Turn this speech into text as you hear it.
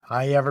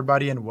Hi,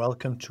 everybody, and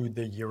welcome to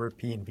the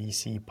European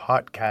VC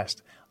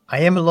podcast. I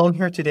am alone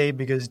here today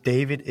because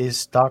David is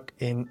stuck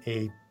in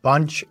a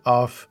bunch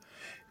of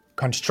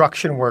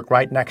construction work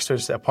right next to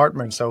his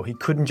apartment, so he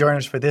couldn't join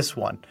us for this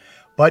one.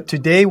 But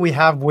today we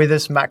have with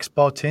us Max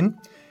Bautin.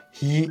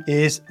 He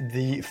is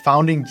the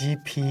founding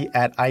GP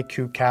at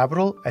IQ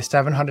Capital, a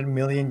 700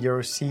 million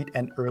euro seed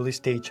and early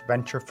stage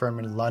venture firm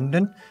in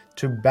London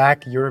to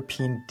back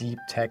European deep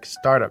tech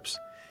startups.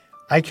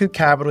 IQ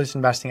Capital is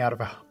investing out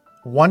of a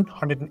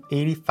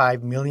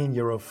 185 million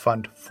euro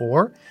fund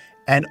 4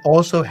 and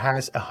also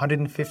has a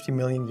 150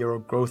 million euro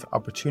growth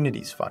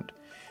opportunities fund.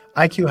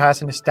 IQ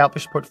has an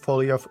established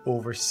portfolio of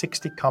over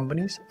 60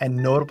 companies, and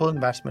notable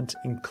investments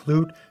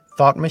include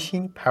Thought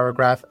Machine,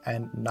 Paragraph,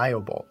 and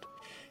Niobolt.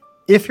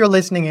 If you're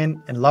listening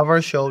in and love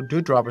our show, do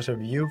drop us a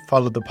review,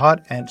 follow the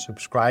pod, and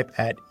subscribe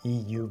at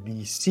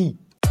EUVC.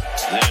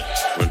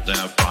 This was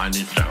their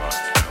finest hour.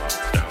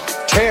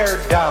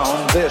 Tear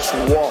down this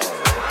wall.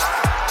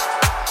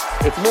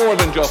 It's more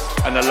than just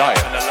an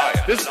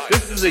alliance.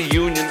 This is a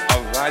union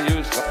of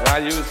values.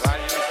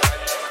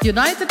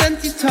 United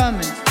and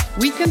determined,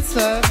 we can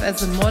serve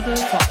as a model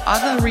for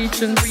other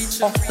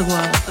regions of the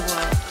world.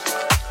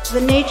 The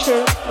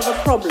nature of a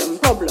problem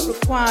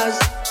requires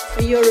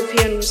a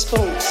European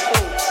response.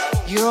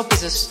 Europe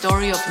is a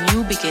story of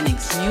new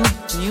beginnings.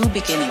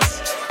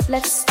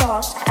 Let's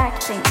start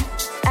acting.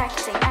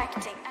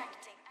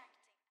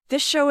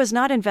 This show is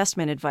not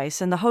investment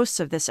advice, and the hosts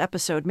of this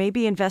episode may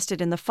be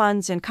invested in the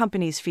funds and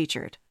companies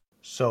featured.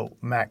 So,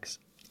 Max,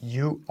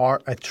 you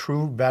are a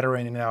true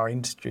veteran in our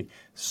industry.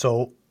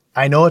 So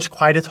I know it's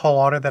quite a tall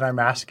order that I'm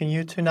asking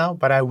you to now,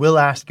 but I will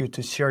ask you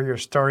to share your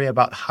story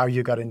about how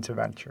you got into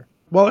venture.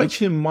 Well,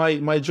 actually,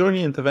 my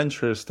journey into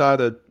venture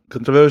started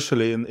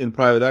controversially in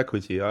private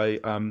equity. I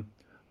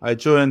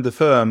joined the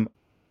firm,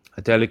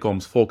 a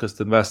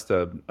telecoms-focused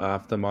investor,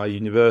 after my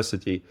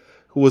university,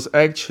 who was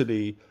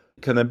actually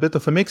kind of a bit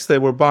of a mix. They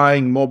were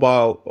buying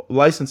mobile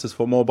licenses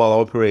for mobile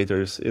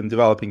operators in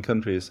developing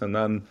countries and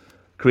then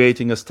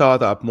creating a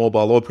startup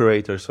mobile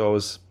operator. So I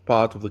was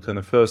part of the kind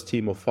of first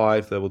team of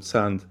 5 they would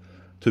send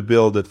to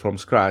build it from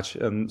scratch.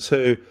 And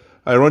so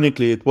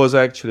ironically, it was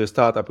actually a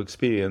startup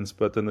experience,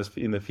 but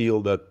in a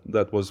field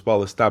that was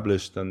well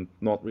established and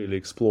not really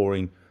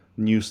exploring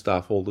new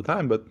stuff all the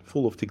time, but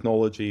full of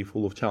technology,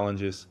 full of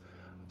challenges.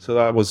 So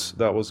that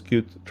was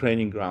good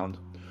training ground.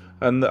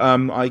 And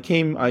I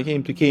came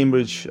to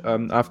Cambridge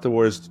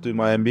afterwards to do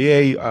my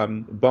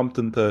MBA. Bumped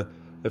into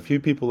a few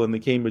people in the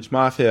Cambridge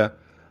Mafia,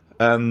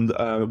 and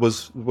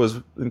was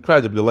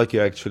incredibly lucky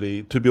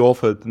actually to be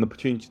offered an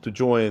opportunity to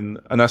join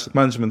an asset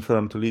management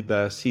firm to lead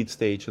their seed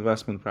stage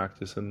investment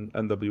practice in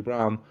N.W.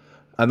 Brown.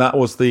 And that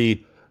was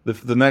the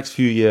next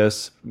few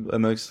years, the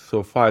next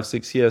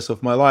 5-6 years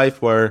of my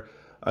life, where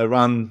I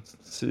ran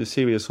a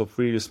series of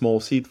really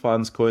small seed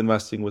funds,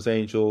 co-investing with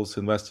angels,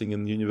 investing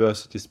in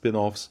university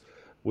spin-offs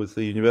with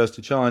the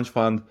University Challenge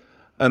Fund,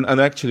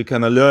 and actually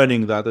kind of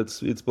learning that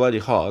it's bloody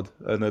hard.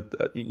 And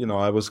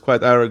I was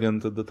quite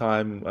arrogant at the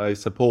time, I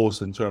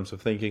suppose, in terms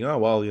of thinking, I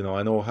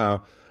know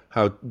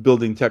how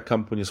building tech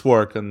companies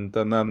work, and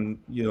then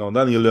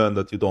you learn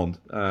that you don't,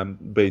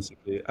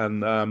 basically.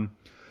 And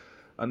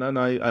then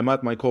I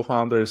met my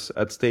co-founders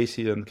at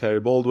Stacy and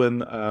Carrie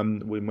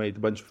Baldwin. We made a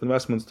bunch of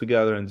investments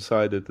together and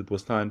decided it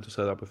was time to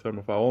set up a firm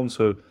of our own.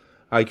 So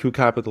IQ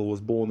Capital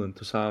was born in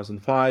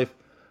 2005.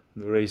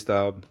 We raised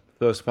our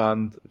first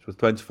fund, which was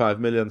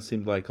 25 million,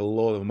 seemed like a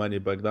lot of money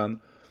back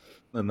then.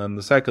 And then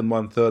the second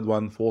one, third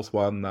one, fourth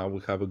one, now we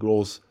have a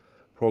growth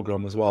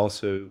program as well.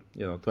 So,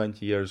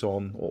 20 years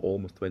on, or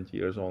almost 20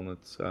 years on,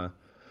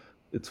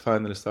 it's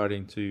finally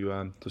starting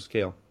to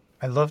scale.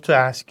 I'd love to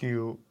ask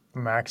you,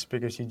 Max,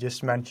 because you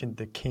just mentioned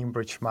the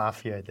Cambridge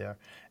Mafia there.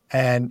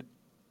 And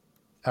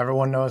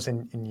everyone knows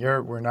in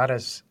Europe, we're not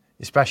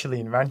especially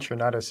in venture,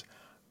 not as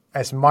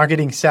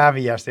marketing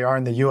savvy as they are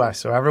in the US.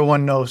 So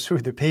everyone knows who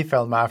the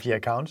Payfeld Mafia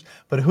counts.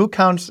 But who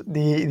counts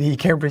the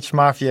Cambridge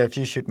Mafia, if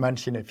you should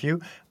mention a few?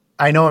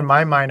 I know in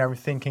my mind, I'm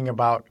thinking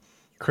about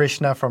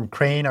Krishna from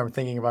Crane. I'm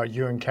thinking about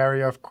you and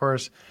Carrie, of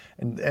course,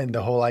 and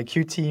the whole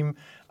IQ team.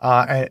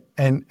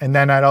 And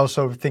then I'd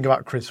also think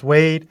about Chris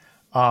Wade,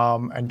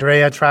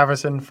 Andrea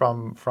Traverson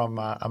from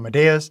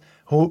Amadeus.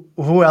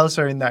 Who else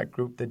are in that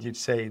group that you'd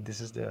say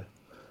this is the...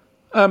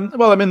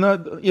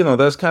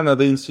 there's kind of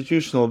the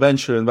institutional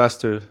venture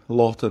investor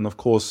lot, and of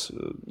course,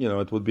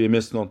 it would be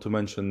amiss not to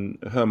mention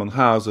Herman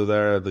Hauser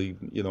there,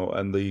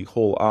 and the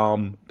whole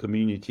ARM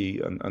community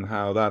and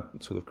how that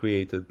sort of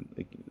created,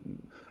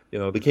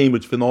 the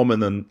Cambridge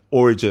phenomenon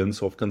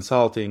origins of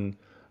consulting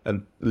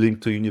and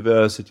linked to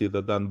university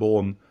that then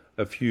born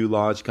a few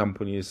large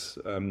companies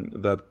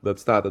that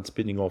started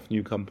spinning off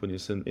new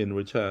companies in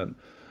return.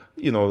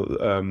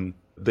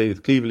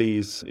 David Cleveley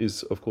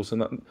is of course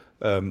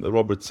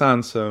Robert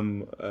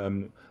Sansom.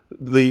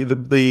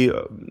 The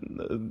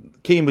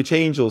Cambridge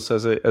Angels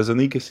as an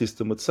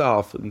ecosystem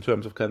itself in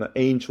terms of kind of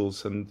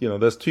angels, and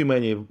there's too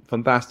many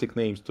fantastic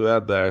names to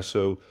add there.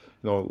 So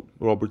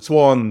Robert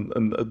Swan,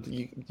 and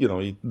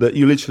you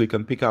literally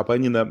can pick up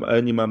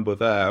any member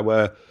there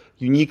where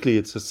uniquely,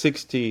 it's a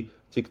 60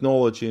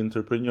 technology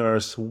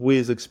entrepreneurs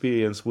with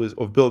experience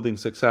of building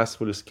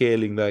successfully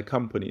scaling their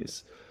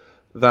companies.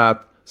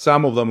 That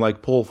some of them,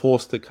 like Paul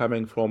Foster,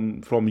 coming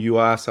from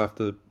US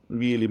after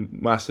really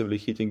massively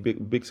hitting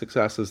big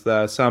successes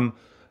there, some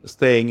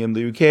staying in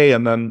the UK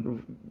and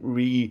then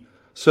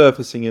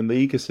resurfacing in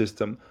the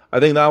ecosystem. I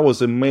think that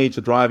was a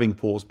major driving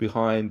force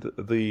behind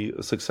the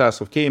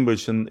success of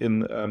Cambridge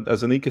in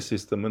as an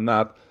ecosystem, and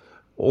that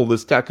all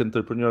these tech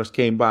entrepreneurs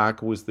came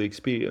back with the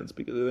experience,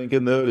 because I think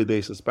in the early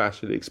days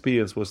especially,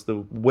 experience was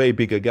the way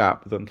bigger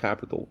gap than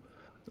capital,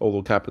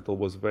 although capital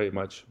was very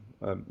much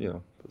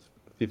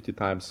 50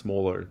 times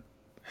smaller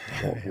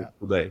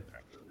today.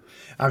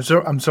 I'm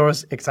so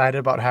excited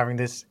about having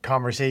this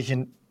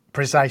conversation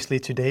precisely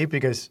today,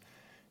 because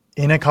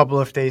in a couple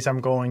of days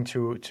I'm going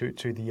to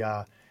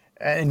the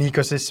an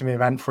ecosystem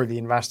event for the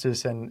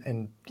investors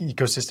and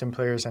ecosystem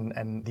players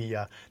and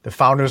the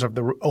founders of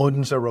the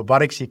Odense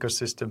robotics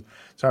ecosystem.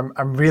 So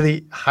I'm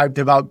really hyped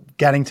about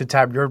getting to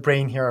tap your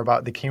brain here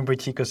about the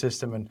Cambridge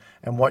ecosystem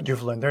and what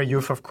you've learned there.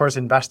 You've of course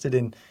invested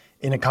in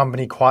a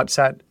company,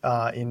 Quadset,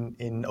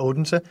 in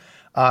Odense.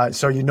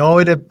 So you know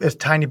it a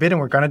tiny bit,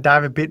 and we're going to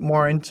dive a bit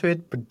more into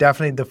it. But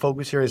definitely the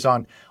focus here is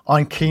on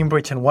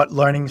Cambridge and what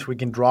learnings we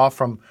can draw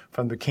from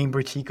the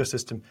Cambridge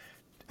ecosystem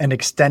and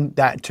extend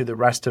that to the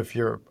rest of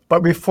Europe.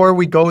 But before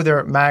we go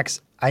there, Max,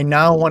 I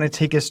now want to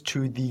take us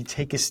to the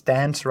take a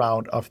stance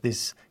round of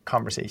this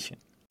conversation.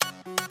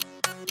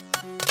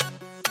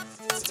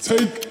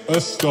 Take a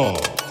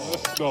stance.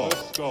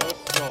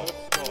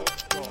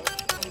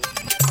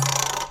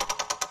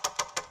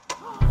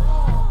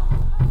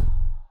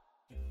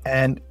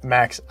 And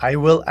Max, I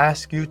will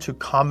ask you to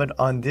comment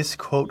on this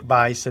quote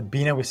by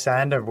Sabina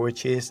Wisander,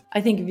 which is, I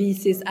think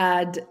VCs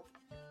add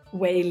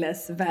way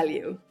less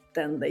value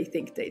than they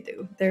think they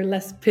do. They're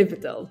less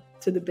pivotal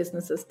to the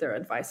businesses they're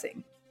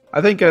advising. I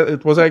think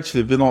it was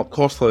actually Vinod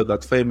Khosla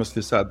that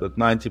famously said that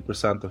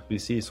 90% of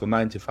VCs or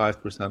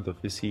 95%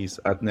 of VCs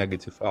add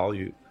negative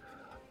value.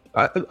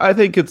 I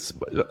think it's,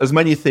 as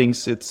many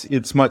things,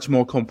 it's much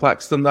more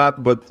complex than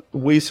that, but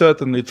we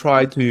certainly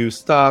try to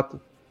start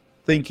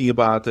thinking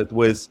about it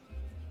with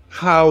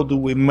how do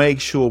we make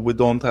sure we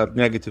don't have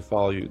negative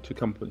value to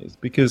companies?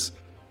 Because,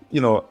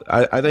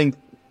 I think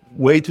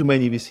way too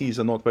many VCs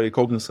are not very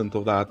cognizant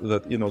of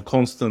that,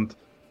 constant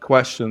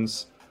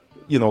questions,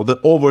 the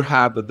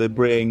overhead that they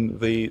bring,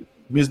 the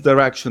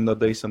misdirection that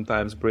they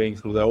sometimes bring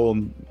through their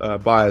own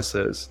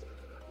biases,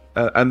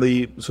 and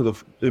the sort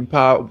of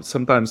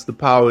sometimes the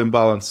power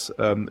imbalance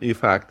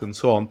effect and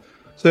so on.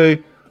 So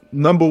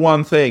number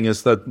one thing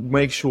is that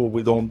make sure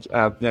we don't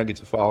add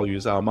negative value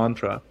is our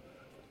mantra.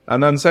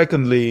 And then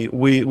secondly,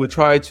 we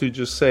try to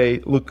just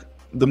say, look,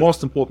 the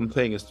most important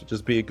thing is to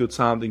just be a good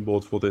sounding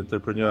board for the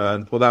entrepreneur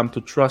and for them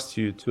to trust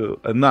you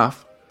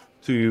enough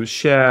to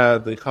share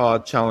the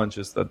hard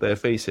challenges that they're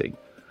facing.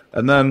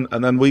 And then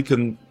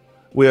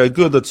we are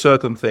good at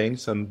certain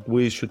things, and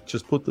we should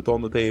just put it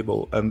on the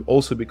table and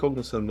also be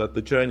cognizant that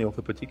the journey of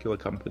a particular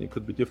company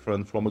could be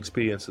different from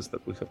experiences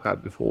that we have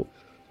had before.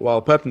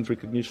 While patent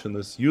recognition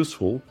is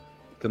useful,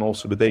 it can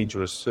also be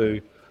dangerous. So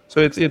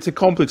it's a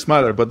complex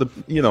matter, but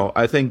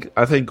I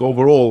think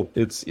overall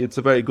it's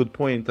a very good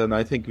point, and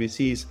I think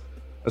VCs,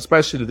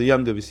 especially the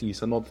younger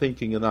VCs, are not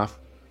thinking enough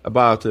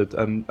about it,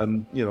 and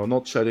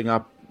not shutting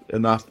up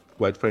enough,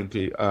 quite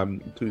frankly,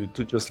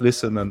 to just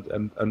listen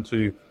and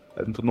to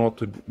not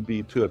to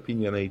be too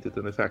opinionated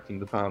and affecting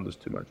the founders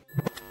too much.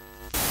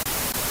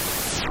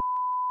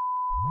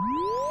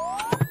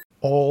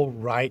 All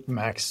right,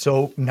 Max.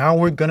 So now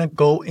we're going to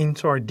go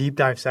into our deep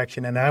dive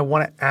section, and I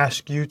want to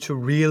ask you to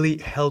really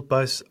help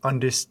us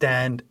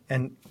understand,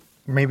 and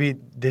maybe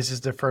this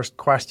is the first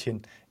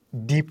question,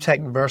 deep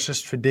tech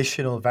versus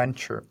traditional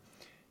venture.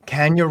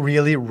 Can you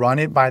really run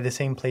it by the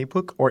same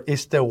playbook, or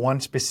is there one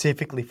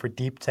specifically for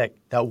deep tech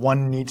that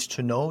one needs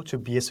to know to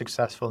be a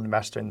successful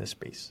investor in this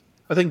space?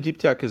 I think deep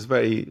tech is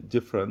very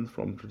different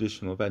from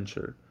traditional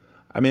venture.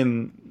 I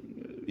mean,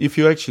 if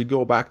you actually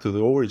go back to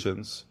the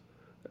origins,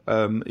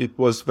 it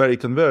was very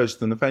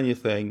converged, and if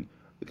anything,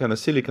 the kind of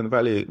Silicon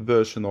Valley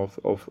version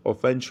of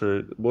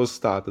venture was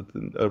started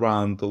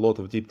around a lot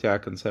of deep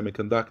tech and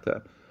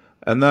semiconductor,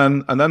 and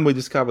then we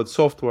discovered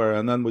software,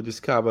 and then we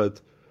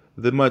discovered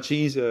the much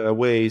easier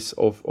ways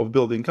of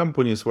building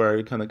companies where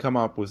you kind of come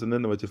up with an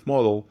innovative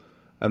model,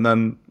 and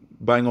then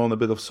bang on a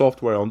bit of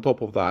software on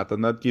top of that,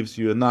 and that gives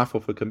you enough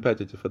of a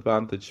competitive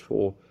advantage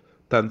for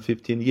 10,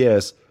 15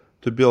 years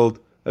to build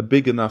a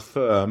big enough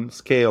firm,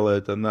 scale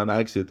it, and then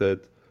exit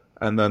it,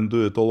 and then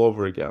do it all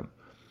over again.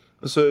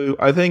 So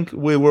I think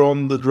we were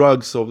on the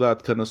drugs of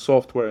that kind of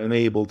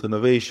software-enabled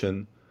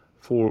innovation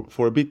for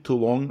a bit too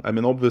long. I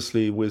mean,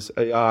 obviously with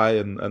AI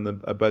and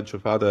a bunch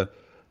of other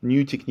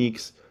new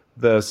techniques,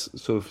 there's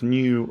sort of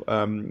new,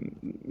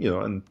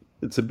 and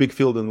it's a big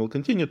field and will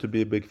continue to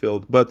be a big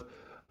field. But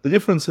the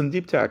difference in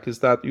deep tech is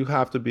that you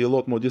have to be a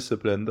lot more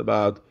disciplined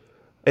about,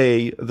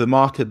 the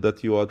market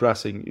that you are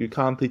addressing. You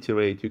can't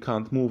iterate, you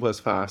can't move as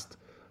fast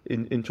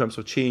in terms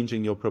of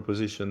changing your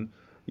proposition.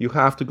 You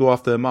have to go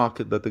after a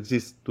market that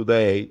exists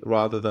today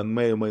rather than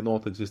may or may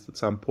not exist at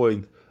some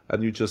point,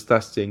 and you're just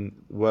testing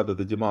whether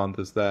the demand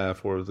is there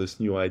for this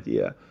new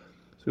idea.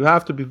 So you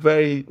have to be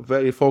very,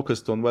 very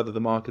focused on whether the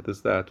market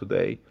is there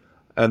today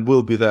and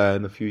will be there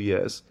in a few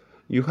years.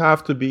 You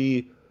have to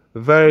be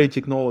very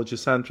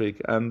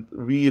technology-centric and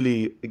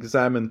really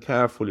examine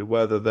carefully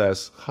whether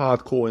there's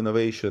hardcore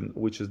innovation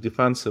which is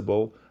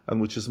defensible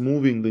and which is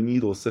moving the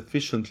needle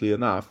sufficiently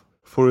enough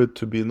for it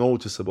to be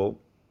noticeable.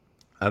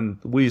 And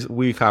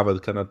we have a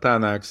kind of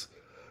 10x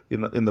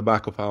in the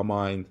back of our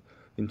mind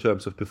in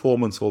terms of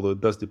performance, although it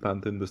does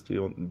depend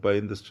by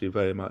industry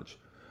very much.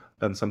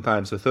 And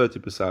sometimes a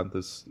 30%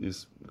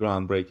 is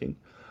groundbreaking.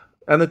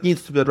 And it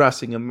needs to be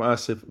addressing a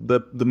massive,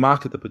 the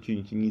market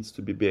opportunity needs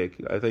to be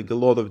big. I think a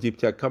lot of deep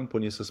tech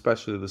companies,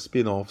 especially the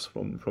spin-offs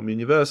from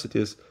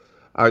universities,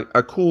 are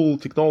cool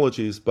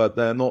technologies, but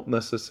they're not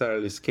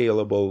necessarily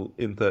scalable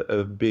into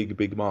a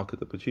big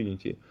market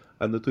opportunity.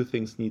 And the two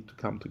things need to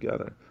come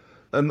together.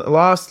 And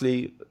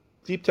lastly,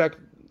 deep tech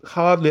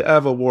hardly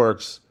ever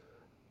works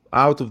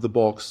out of the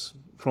box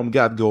from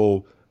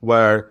get-go,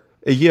 where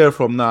a year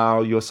from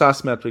now your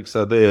SaaS metrics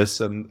are this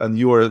and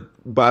you are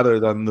better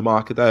than the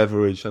market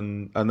average,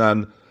 and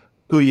then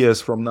 2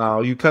 years from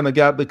now you kind of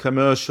get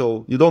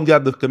you don't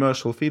get the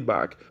commercial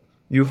feedback.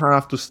 You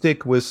have to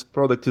stick with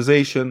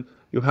productization.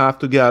 You have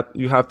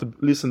to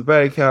listen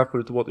very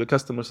carefully to what your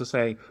customers are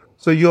saying.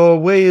 So you're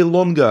way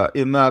longer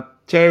in that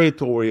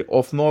territory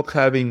of not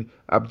having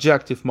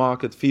objective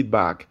market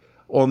feedback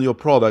on your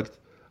product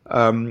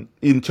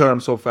in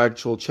terms of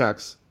actual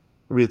checks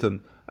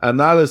written. And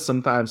that is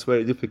sometimes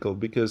very difficult,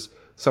 because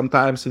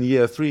sometimes in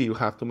year 3 you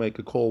have to make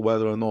a call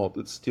whether or not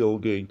it's still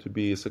going to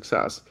be a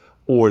success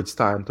or it's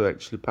time to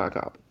actually pack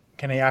up.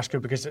 Can I ask you,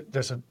 because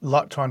there's a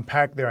lot to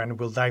unpack there, and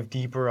we'll dive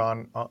deeper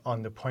on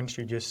the points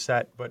you just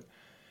said, but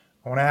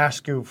I want to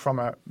ask you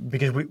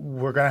because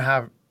we're going to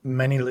have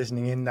many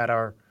listening in that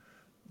are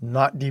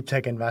not deep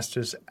tech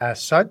investors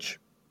as such,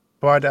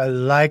 but are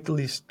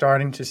likely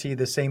starting to see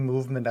the same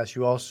movement as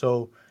you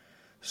also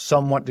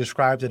somewhat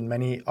described, and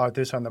many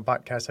others on the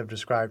podcast have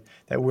described,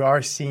 that we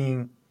are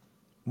seeing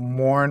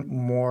more and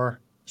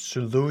more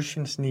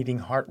solutions needing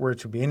hardware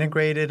to be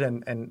integrated,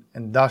 and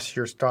thus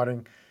you're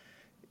starting.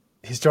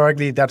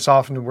 Historically, that's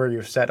often where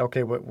you've said,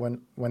 okay,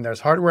 when there's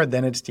hardware,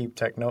 then it's deep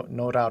tech,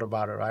 no doubt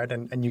about it, right?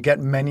 And you get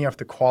many of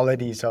the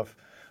qualities of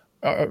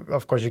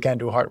course, you can't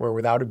do hardware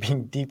without it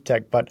being deep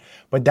tech, but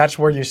that's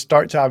where you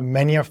start to have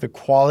many of the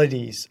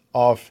qualities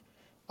of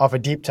a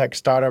deep tech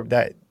startup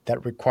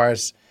that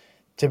requires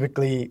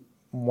typically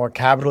more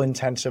capital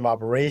intensive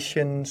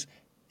operations.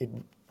 It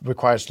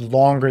requires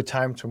longer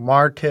time to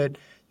market.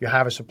 You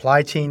have a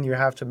supply chain you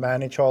have to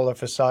manage all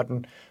of a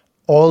sudden.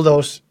 All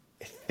those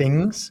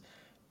things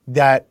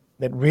that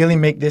really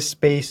make this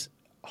space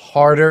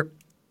harder,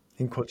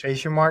 in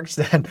quotation marks,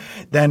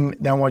 than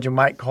what you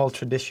might call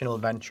traditional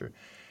venture.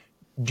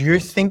 Do you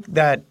think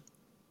that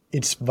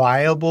it's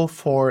viable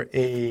for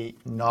a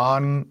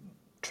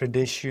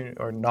non-tradition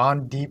or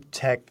non-deep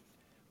tech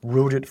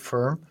rooted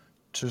firm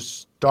to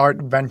start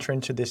venturing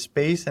into this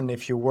space? And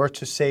if you were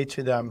to say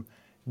to them,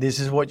 this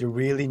is what you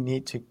really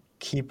need to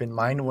keep in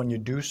mind when you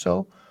do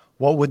so,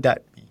 what would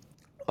that be?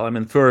 I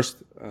mean,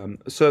 first,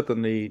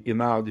 certainly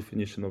in our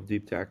definition of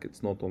deep tech,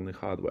 it's not only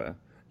hardware.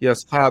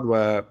 Yes,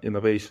 hardware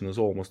innovation is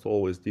almost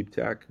always deep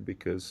tech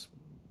because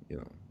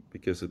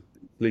it's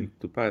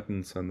linked to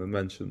patents and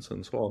inventions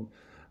and so on.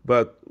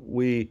 But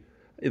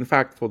in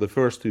fact, for the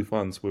first two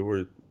funds,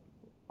 for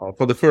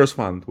the first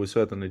fund, we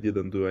certainly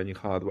didn't do any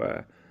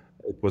hardware.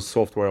 It was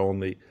software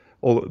only.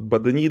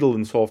 But the needle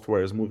in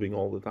software is moving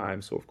all the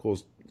time. So of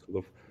course,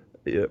 sort of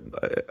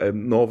a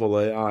novel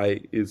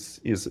AI is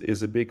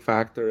a big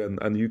factor,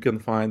 and you can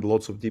find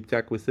lots of deep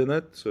tech within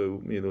it.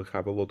 So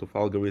have a lot of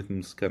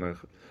algorithms, kind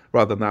of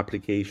rather than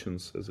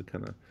applications as a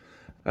kind of,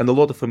 and a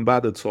lot of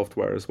embedded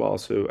software as well.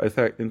 So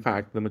in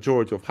fact, the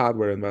majority of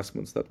hardware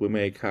investments that we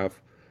make have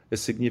a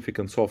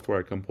significant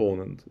software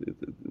component.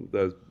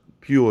 The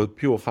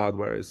pure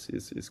hardware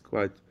is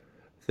quite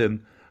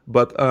thin,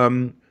 but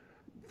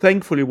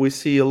thankfully, we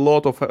see a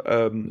lot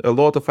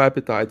of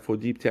appetite for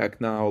deep tech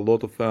now. A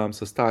lot of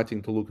firms are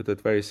starting to look at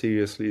it very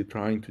seriously,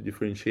 trying to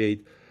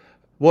differentiate.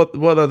 What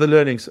are the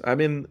learnings? I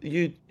mean,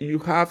 you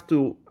have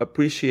to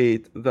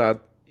appreciate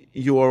that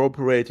you are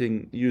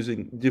operating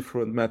using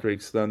different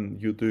metrics than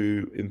you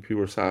do in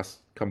pure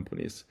SaaS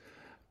companies,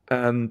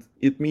 and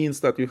it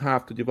means that you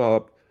have to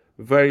develop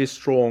very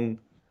strong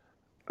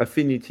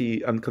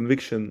affinity and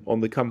conviction on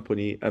the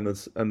company and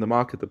the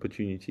market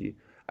opportunity.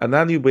 And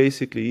then you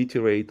basically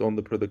iterate on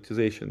the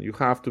productization. You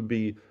have to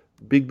be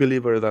a big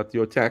believer that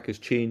your tech is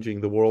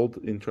changing the world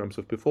in terms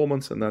of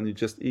performance, and then you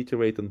just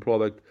iterate on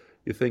product.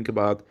 You think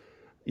about,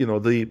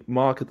 the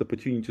market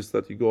opportunities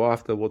that you go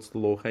after. What's the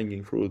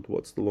low-hanging fruit?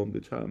 What's the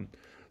longer term?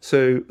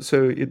 So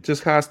it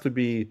just has to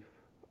be,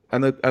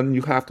 and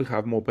you have to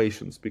have more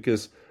patience,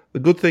 because the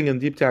good thing in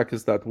deep tech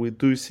is that we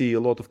do see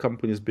a lot of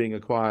companies being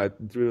acquired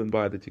driven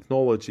by the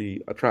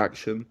technology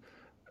attraction.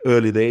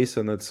 early days,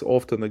 and it's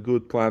often a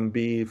good plan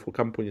B for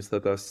companies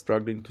that are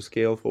struggling to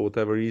scale for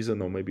whatever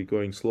reason or maybe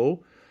going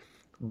slow.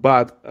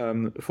 But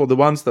for the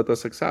ones that are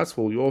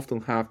successful, you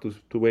often have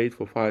to wait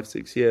for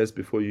 5-6 years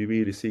before you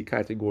really see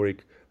categoric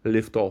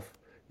lift off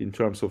in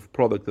terms of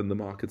product in the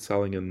market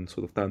selling in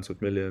sort of tens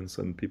of millions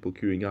and people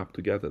queuing up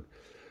to get it.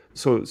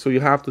 So you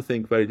have to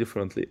think very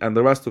differently, and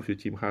the rest of your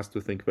team has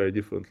to think very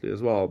differently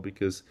as well,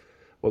 because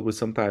what we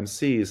sometimes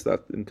see is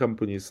that in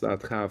companies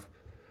that have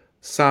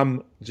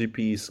some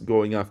GPs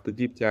going after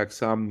DeepTech,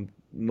 some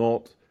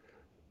not,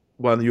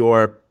 when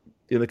you're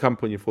in a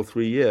company for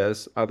 3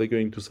 years, are they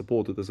going to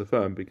support it as a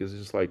firm? Because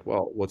it's just like,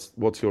 well,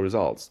 what's your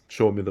results?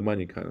 Show me the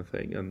money kind of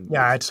thing. And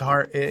yeah, it's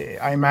hard.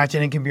 I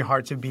imagine it can be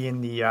hard to be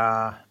in the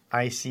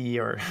IC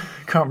or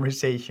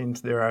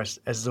conversations there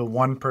as the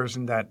one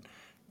person that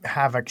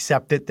have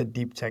accepted that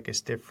DeepTech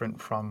is different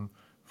from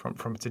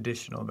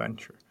traditional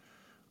venture.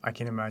 I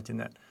can imagine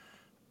that.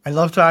 I'd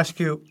love to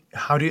ask you,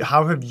 how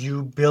have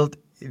you built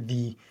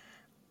the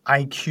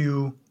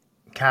IQ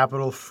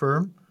Capital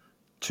firm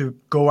to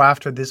go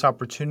after this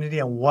opportunity,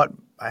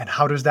 and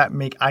how does that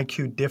make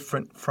IQ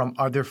different from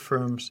other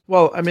firms?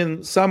 Well, I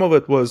mean, some of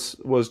it was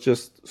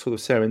just sort of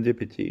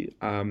serendipity.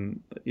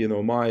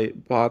 My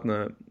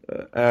partner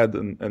Ed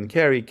and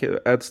Kerry,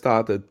 Ed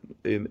started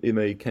in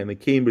a kind of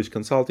Cambridge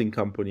consulting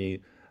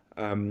company,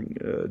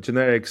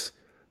 generics,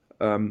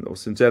 or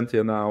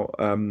Syngentia now,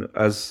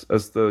 as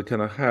the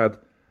kind of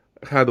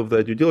head of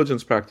their due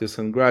diligence practice,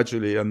 and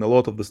gradually, and a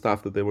lot of the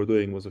stuff that they were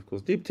doing was, of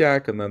course,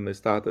 DeepTech, and then they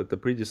started the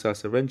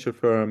predecessor venture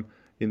firm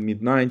in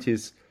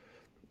mid-90s,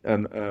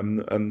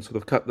 and sort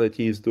of cut their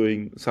teeth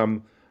doing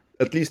some,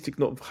 at least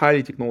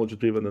highly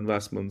technology-driven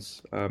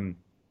investments.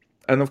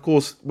 And of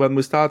course, when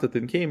we started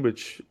in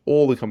Cambridge,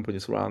 all the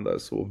companies around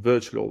us, or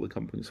virtually all the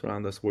companies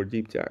around us, were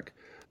DeepTech.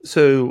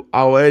 So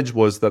our edge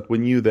was that we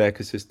knew the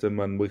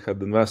ecosystem, and we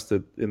had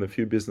invested in a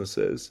few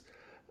businesses.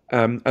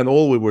 And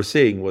all we were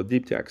seeing was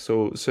DeepTech.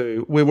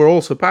 So we were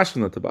also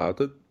passionate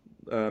about it.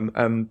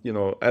 And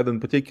Ed in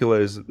particular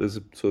is a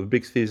sort of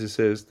big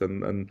physicist,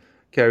 and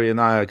Kerry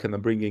and I are kind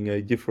of bringing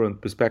a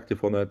different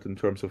perspective on it in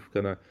terms of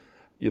kind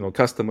of,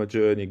 customer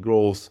journey,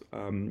 growth,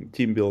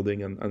 team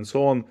building, and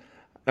so on.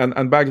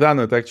 And back then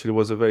it actually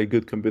was a very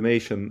good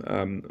combination,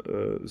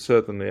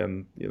 certainly.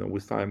 And,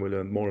 with time we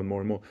learned more and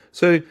more and more.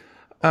 So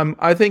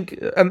I think,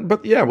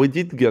 but yeah, we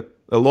did get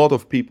a lot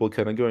of people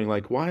kind of going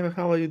like, why the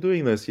hell are you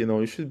doing this?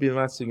 You should be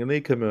investing in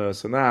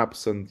e-commerce and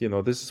apps, and,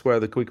 this is where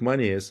the quick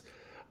money is.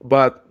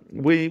 But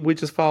we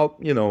just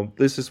felt,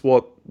 this is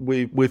what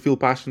we feel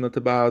passionate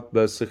about.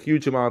 There's a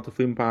huge amount of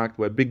impact.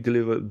 We're big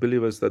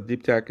believers that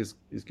DeepTech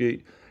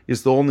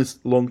is the only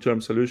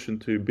long-term solution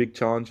to big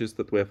challenges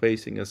that we're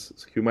facing as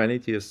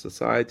humanity, as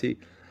society.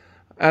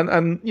 And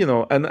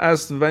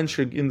as the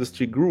venture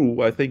industry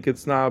grew, I think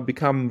it's now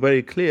become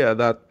very clear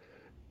that,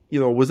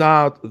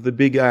 without the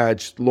big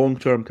edge,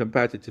 long-term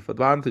competitive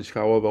advantage,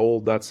 however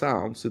old that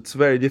sounds, it's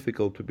very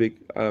difficult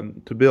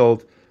to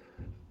build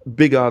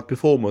big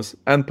outperformers,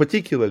 and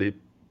particularly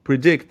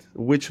predict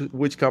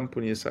which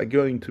companies are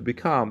going to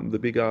become the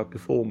big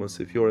outperformers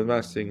if you're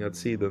investing at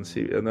seed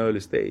and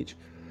early stage,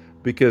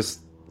 because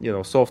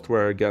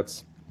software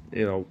gets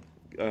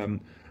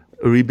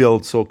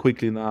rebuilt so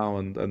quickly now,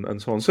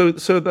 and so on. So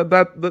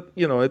that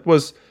it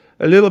was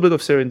a little bit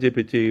of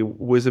serendipity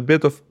with a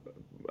bit of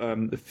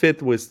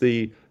fit with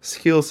the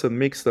skills and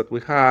mix that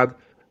we had,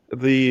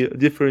 the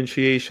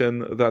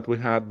differentiation that we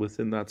had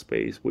within that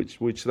space,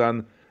 which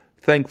then,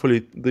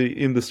 thankfully, the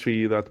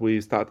industry that we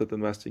started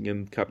investing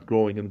in kept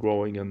growing and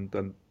growing, and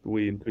then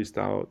we increased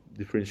our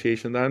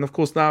differentiation. And of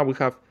course, now we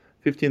have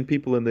 15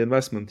 people in the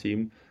investment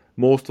team.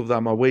 Most of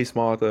them are way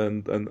smarter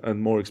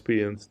and more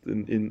experienced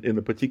in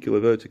a particular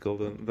vertical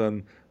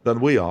than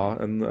we are,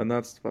 and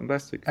that's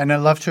fantastic. And I'd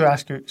love to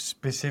ask you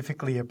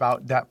specifically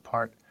about that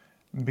part,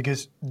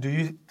 because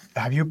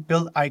have you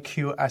built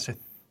IQ as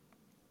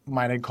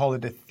might I call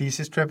it a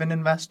thesis-driven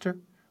investor?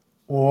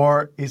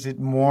 Or is it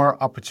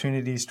more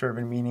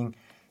opportunities-driven, meaning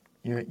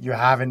you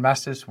have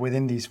investors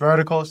within these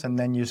verticals and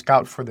then you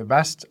scout for the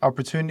best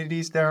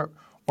opportunities there?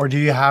 Or do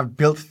you have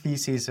built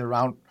theses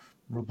around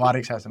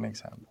robotics as an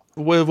example?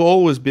 We've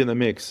always been a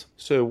mix.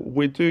 So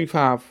we do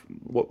have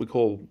what we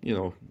call,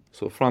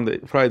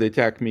 Friday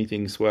tech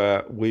meetings,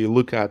 where we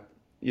look at,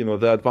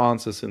 the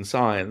advances in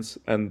science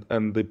and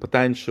the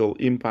potential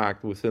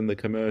impact within the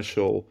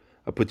commercial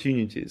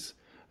opportunities.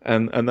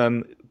 And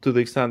then to the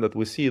extent that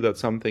we see that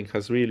something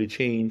has really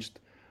changed,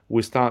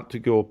 we start to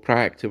go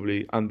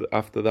proactively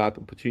after that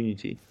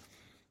opportunity.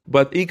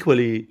 But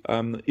equally,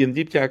 in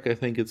DeepTech, I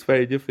think it's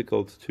very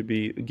difficult to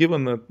be,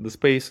 given that the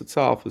space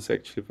itself is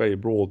actually very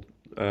broad,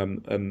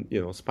 and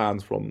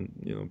spans from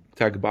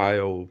tech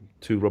bio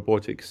to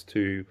robotics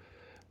to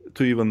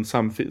even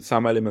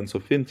some elements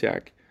of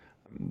fintech,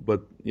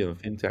 but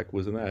fintech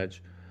with an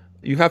edge.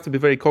 You have to be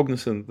very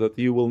cognizant that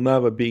you will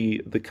never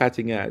be the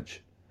cutting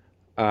edge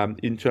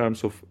in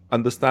terms of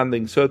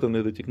understanding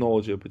certainly the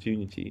technology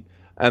opportunity,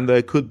 and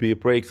there could be a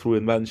breakthrough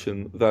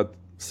invention that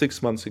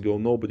 6 months ago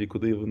nobody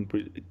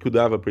could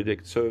ever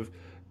predict. So,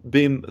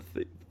 being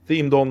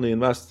themed only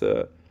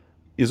investor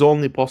is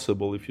only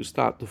possible if you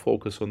start to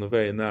focus on a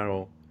very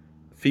narrow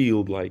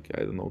field, like,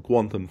 I don't know,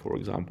 quantum, for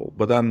example.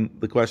 But then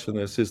the question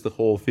is the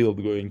whole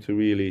field going to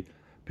really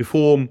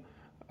perform?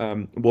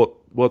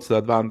 What's the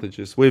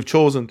advantages? We've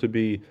chosen to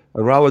be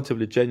a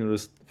relatively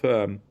generous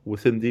firm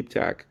within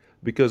DeepTech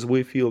because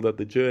we feel that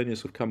the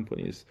journeys of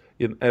companies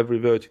in every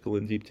vertical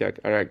in DeepTech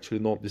are actually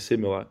not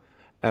dissimilar,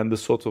 and the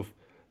sort of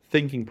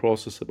thinking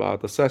process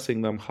about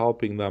assessing them,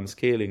 helping them,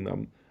 scaling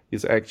them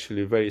is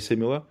actually very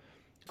similar.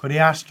 Could I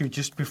ask you,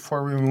 just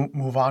before we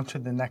move on to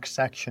the next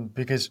section,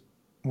 because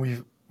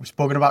we've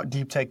spoken about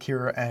DeepTech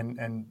here,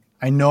 and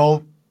I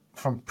know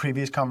from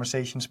previous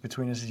conversations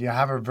between us, you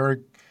have a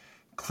very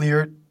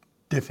clear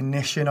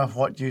definition of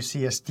what you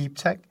see as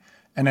DeepTech,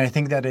 and I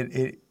think that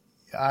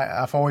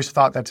I've always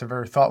thought that's a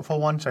very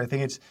thoughtful one. So I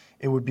think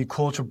it would be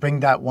cool to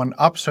bring that one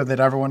up so that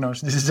everyone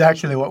knows this is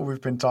actually what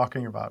we've been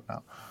talking about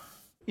now.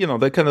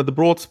 The kind of the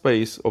broad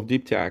space of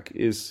DeepTech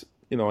is,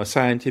 a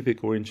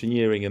scientific or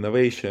engineering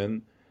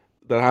innovation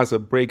that has a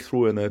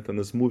breakthrough in it and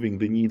is moving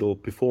the needle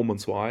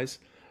performance-wise,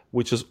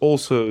 which is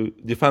also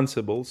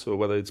defensible. So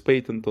whether it's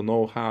patent or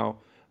know-how,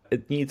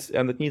 it needs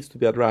to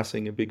be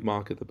addressing a big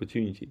market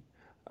opportunity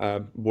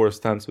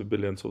worth tens of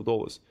billions of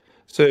dollars.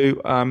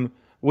 So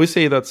we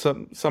say that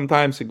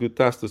sometimes a good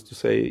test is to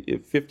say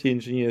if 50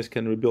 engineers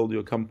can rebuild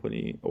your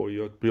company or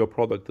your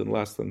product in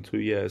less than 2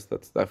 years,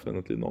 that's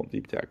definitely not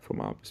deep tech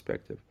from our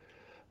perspective.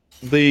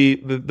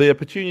 The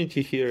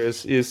opportunity here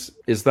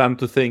is then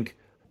to think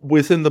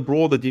within the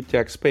broader deep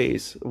tech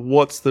space,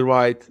 what's the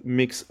right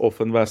mix of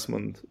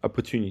investment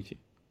opportunity?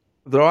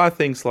 There are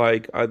things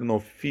like, I don't know,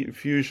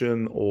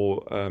 fusion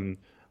or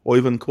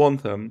even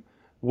quantum,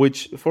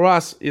 which for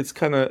us, it's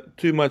kind of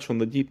too much on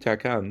the deep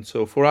tech end.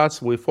 So for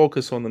us, we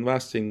focus on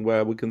investing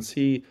where we can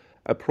see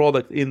a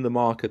product in the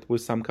market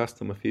with some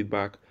customer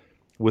feedback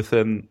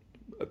within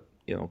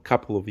a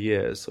couple of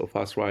years of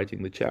us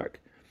writing the check.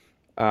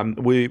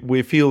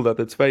 We feel that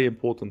it's very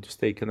important to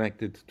stay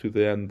connected to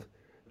the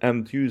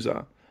end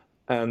user,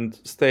 and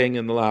staying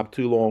in the lab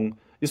too long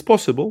is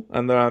possible.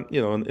 And there are,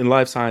 in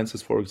life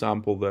sciences, for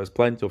example, there's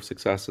plenty of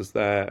successes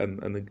there.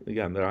 And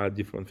again, there are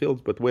different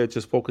fields, but we're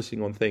just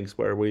focusing on things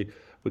where we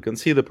can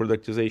see the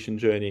productization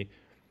journey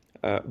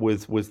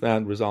with the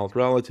end result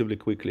relatively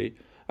quickly.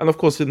 And of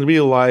course, in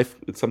real life,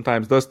 it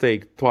sometimes does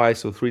take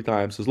twice or three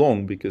times as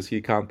long because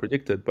you can't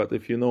predict it. But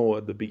if you know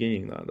at the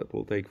beginning that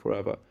will take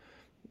forever,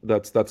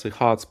 that's a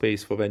hard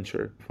space for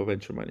venture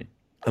money.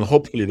 And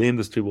hopefully the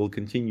industry will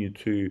continue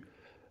to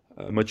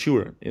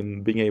mature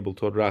in being able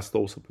to address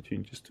those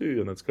opportunities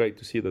too. And it's great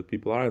to see that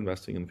people are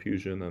investing in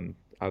fusion and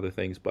other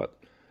things, but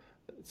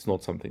it's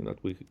not something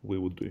that we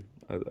would do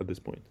at this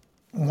point.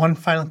 One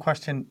final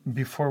question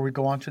before we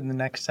go on to the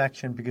next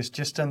section, because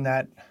just on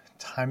that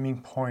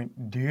timing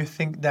point, do you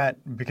think that,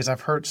 because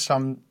I've heard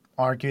some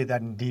argue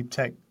that in deep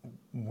tech,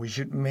 we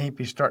should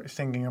maybe start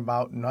thinking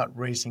about not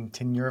raising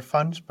 10-year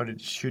funds, but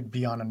it should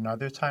be on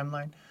another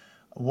timeline?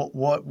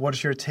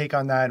 What's your take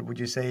on that? Would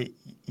you say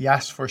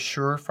yes, for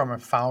sure, from a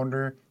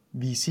founder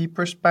VC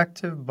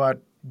perspective,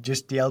 but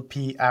just the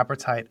LP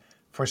appetite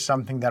for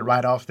something that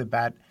right off the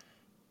bat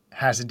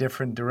has a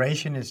different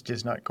duration is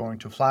just not going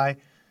to fly?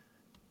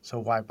 So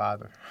why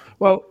bother?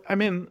 Well, I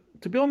mean,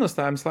 to be honest,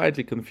 I'm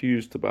slightly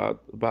confused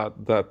about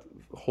that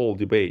whole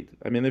debate.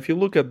 I mean, if you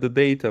look at the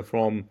data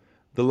from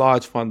the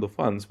large fund of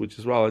funds, which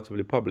is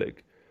relatively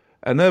public,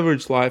 an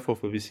average life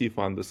of a VC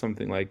fund is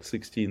something like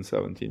 16,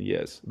 17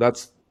 years.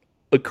 That's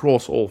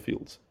across all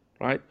fields,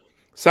 right?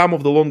 Some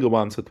of the longer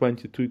ones are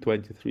 22,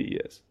 23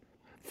 years.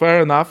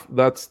 Fair enough,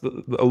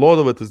 a lot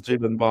of it is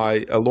driven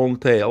by a long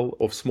tail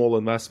of small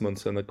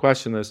investments, and the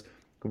question is,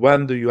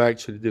 when do you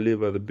actually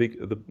deliver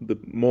the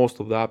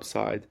most of the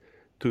upside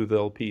to the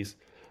LPs?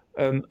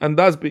 And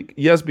that's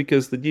yes,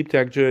 because the deep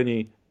tech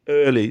journey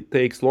early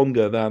takes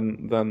longer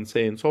than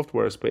say in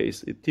software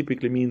space. It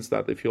typically means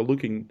that if you're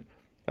looking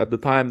at the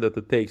time that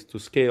it takes to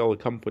scale a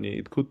company,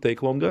 it could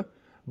take longer.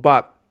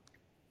 But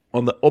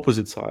on the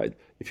opposite side,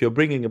 if you're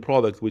bringing a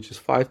product which is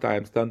 5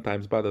 times, 10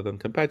 times better than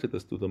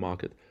competitors to the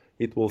market,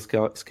 it will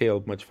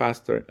scale much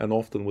faster and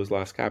often with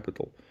less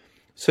capital.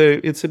 So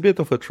it's a bit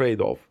of a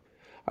trade-off.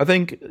 I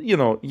think,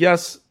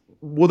 yes,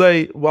 would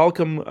I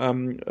welcome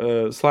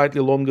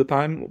slightly longer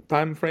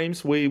time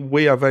frames?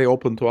 We are very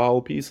open to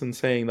our LPs and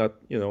saying that,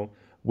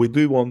 we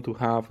do want to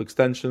have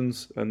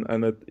extensions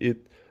and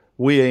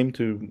we aim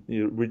to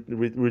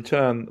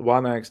return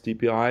 1x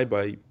DPI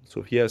by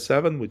sort of year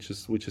 7, which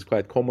is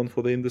quite common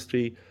for the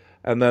industry,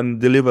 and then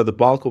deliver the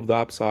bulk of the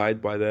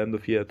upside by the end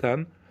of year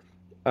 10.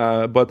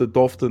 But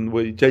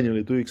we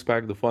genuinely do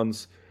expect the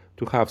funds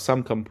to have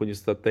some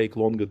companies that take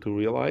longer to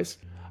realize.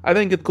 I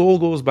think it all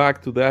goes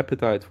back to the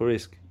appetite for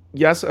risk.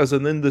 Yes, as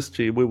an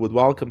industry, we would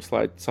welcome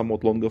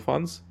somewhat longer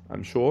funds,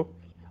 I'm sure,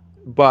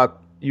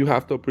 but you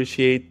have to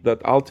appreciate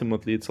that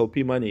ultimately it's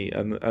LP money,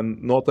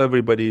 and not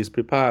everybody is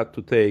prepared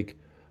to take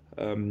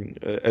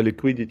a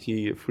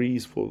liquidity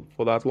freeze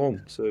for that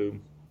long. So,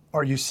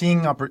 are you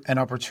seeing an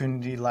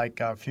opportunity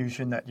like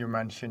fusion that you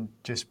mentioned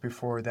just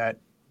before that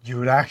you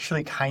would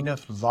actually kind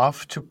of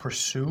love to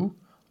pursue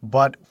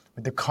But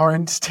with the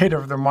current state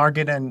of the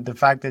market and the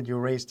fact that you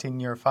raised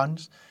 10-year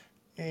funds,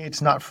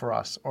 it's not for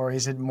us? Or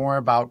is it more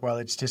about, well,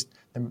 it's just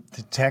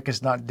the tech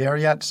is not there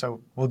yet,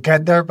 so we'll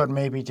get there, but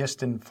maybe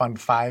just in Fund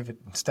 5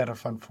 instead of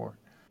Fund 4?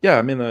 Yeah,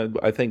 I mean,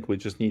 I think we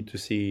just need to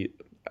see,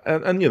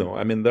 and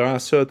I mean, there are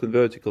certain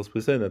verticals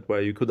within it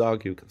where you could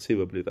argue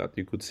conceivably that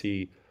you could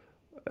see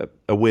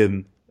a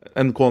win,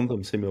 and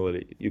quantum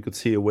similarly, you could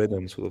see a win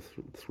in sort of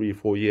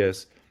 3-4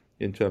 years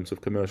in terms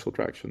of commercial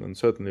traction. And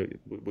certainly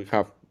we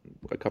have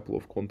a couple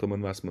of quantum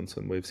investments,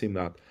 and we've seen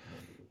that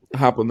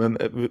happen, and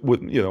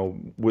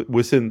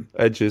within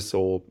edges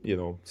or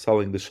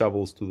selling the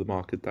shovels to the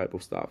market type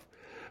of stuff.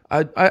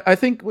 I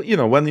think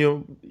when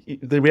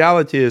the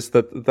reality is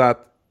that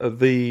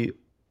the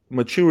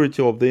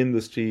maturity of the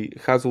industry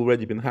has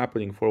already been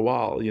happening for a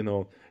while.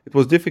 It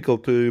was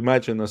difficult to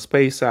imagine a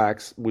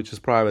SpaceX, which is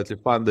privately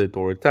funded,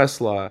 or a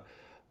Tesla,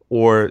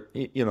 or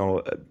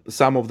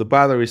some of the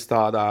battery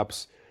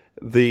startups,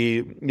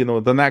 the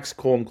next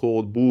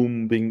Concorde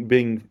boom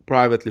being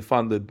privately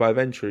funded by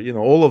venture.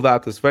 All of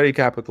that is very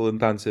capital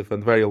intensive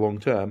and very long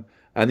term,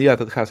 and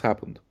yet it has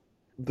happened.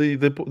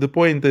 The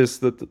point is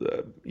that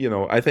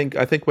I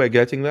think we're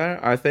getting there.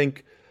 I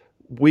think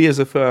we as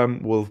a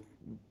firm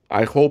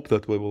I hope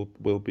that we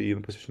will be in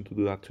a position to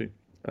do that too,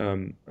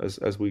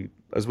 as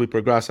we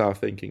progress our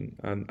thinking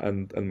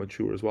and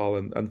mature as well,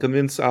 and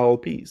convince our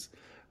LPs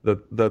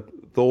that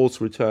those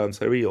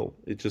returns are real.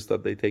 It's just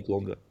that they take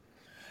longer.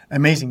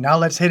 Amazing. Now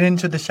let's head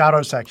into the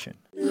shadow section.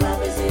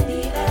 Love is in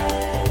the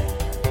air,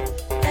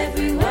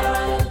 everywhere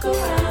I look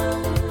around.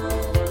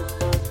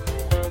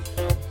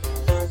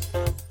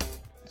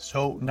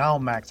 So now,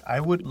 Max, I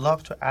would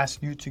love to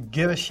ask you to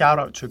give a shout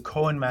out to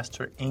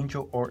co-investor,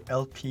 angel, or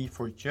LP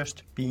for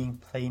just being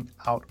plain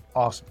out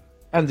awesome.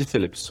 Andy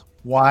Phillips.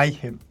 Why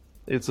him?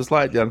 It's a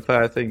slightly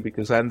unfair thing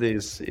because Andy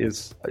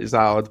is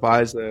our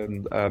advisor,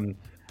 and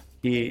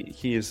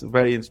he is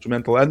very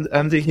instrumental. And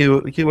Andy,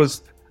 he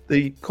was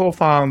the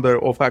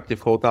co-founder of Active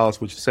Hotels,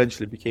 which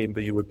essentially became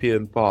the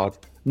European part,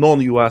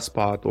 non-US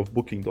part of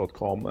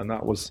Booking.com, and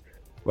that was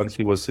when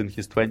he was in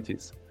his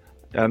 20s.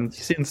 And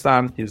since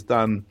then, he's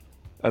done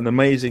an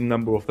amazing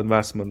number of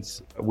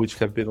investments, which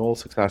have been all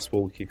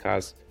successful. He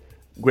has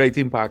great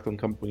impact on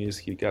companies.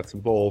 He gets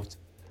involved.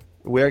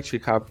 We actually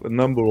have a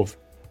number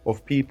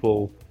of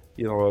people.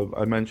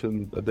 I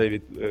mentioned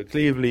David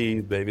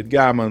Cleavely, David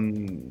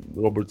Gammon,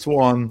 Robert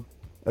Swan,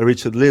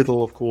 Richard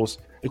Little, of course,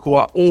 who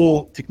are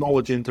all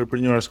technology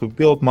entrepreneurs who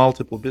built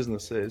multiple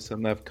businesses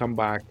and have come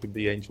back to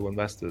be angel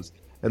investors.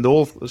 And they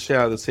all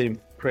share the same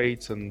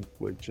traits, and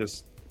we're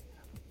just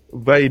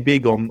very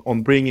big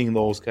on bringing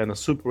those kind of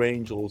super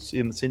angels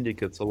in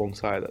syndicates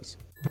alongside us.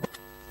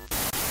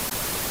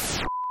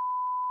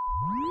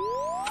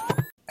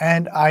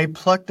 And I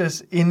plugged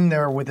this in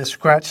there with a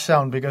scratch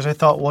sound because I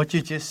thought what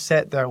you just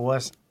said there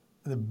was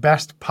the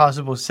best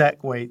possible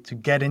segue to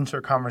get into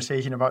a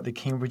conversation about the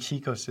Cambridge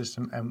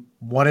ecosystem and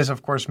what has,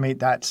 of course, made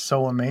that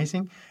so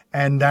amazing.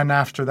 And then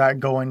after that,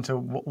 go into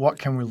what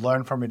can we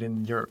learn from it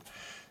in Europe.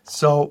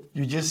 So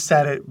you just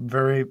said it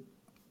very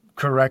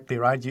correctly,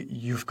 right?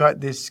 You've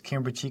got this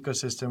Cambridge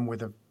ecosystem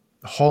with a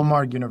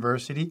hallmark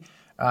university.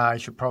 I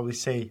should probably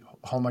say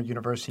hallmark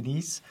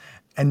universities.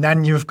 And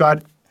then you've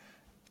got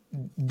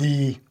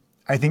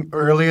I think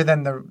earlier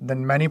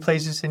than many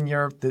places in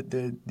Europe,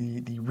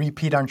 the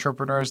repeat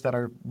entrepreneurs that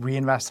are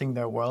reinvesting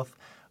their wealth,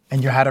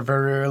 and you had a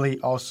very early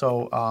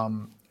also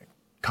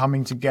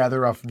coming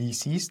together of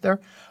VCs there.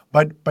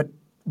 But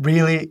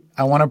really,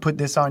 I want to put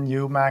this on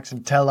you, Max,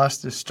 and tell us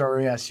the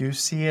story as you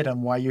see it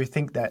and why you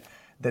think that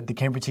the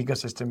Cambridge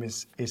ecosystem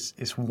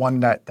is one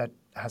that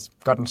has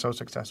gotten so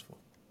successful.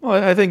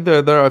 Well, I think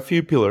there are a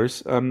few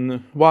pillars.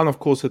 One, of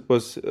course, it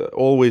was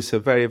always a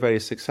very,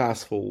 very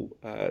successful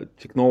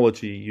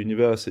technology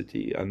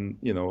university, and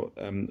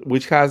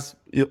which has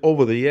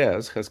over the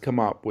years has come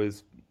up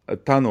with a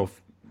ton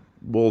of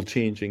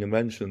world-changing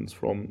inventions,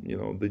 from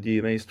the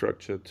DNA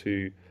structure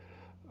to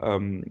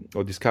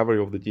or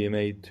discovery of the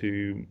DNA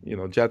to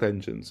jet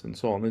engines and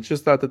so on. It's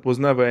just that it was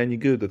never any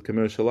good at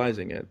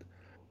commercializing it,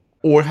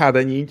 or had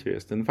any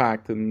interest. In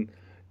fact,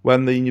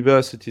 when the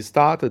university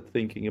started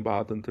thinking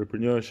about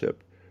entrepreneurship,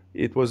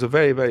 it was a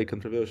very, very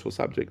controversial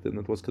subject, and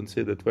it was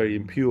considered very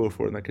impure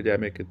for an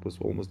academic. It was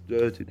almost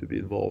dirty to be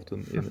involved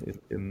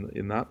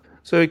in that.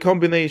 So a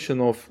combination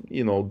of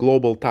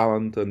global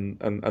talent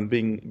and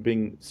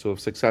being sort of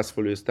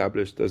successfully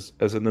established as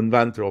an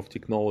inventor of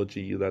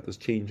technology that is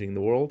changing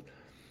the world,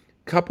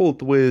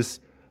 coupled with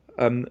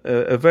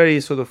a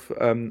very sort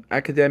of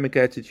academic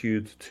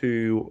attitude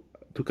to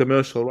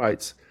commercial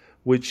rights,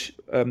 which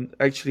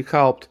actually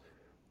helped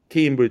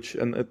Cambridge,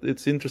 and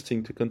it's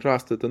interesting to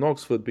contrast it in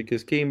Oxford,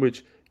 because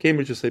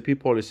Cambridge's IP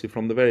policy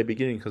from the very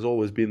beginning has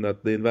always been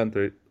that the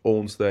inventor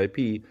owns the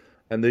IP,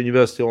 and the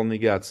university only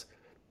gets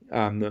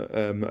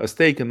a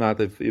stake in that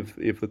if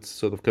it's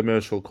sort of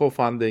commercial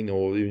co-funding,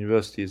 or the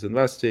university is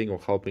investing or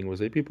helping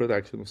with IP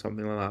protection or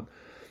something like that.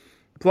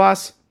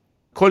 Plus,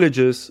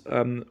 colleges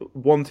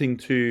wanting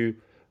to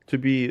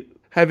be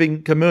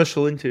having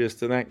commercial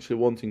interest in actually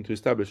wanting to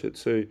establish it.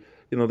 So,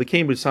 the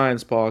Cambridge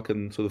Science Park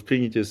and sort of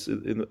Trinity's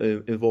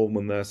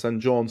involvement there, St.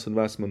 John's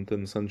investment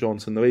in St.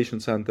 John's Innovation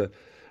Centre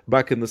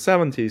back in the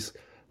 70s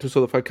to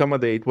sort of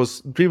accommodate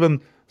was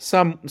driven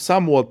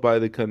somewhat by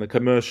the kind of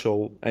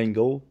commercial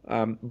angle,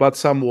 but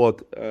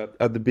somewhat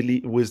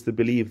with the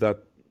belief that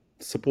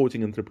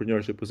supporting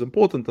entrepreneurship was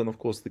important, and of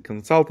course the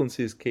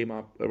consultancies came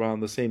up around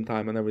the same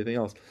time and everything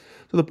else.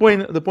 So the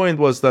point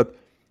was that,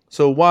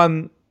 so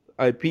one,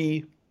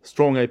 IP,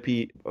 strong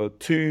IP,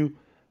 two,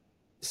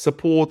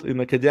 support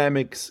in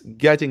academics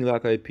getting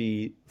that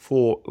IP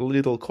for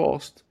little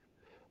cost,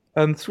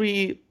 and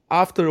three,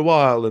 after a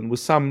while and with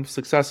some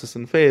successes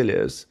and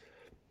failures,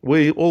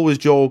 we always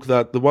joke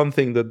that the one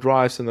thing that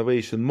drives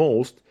innovation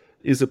most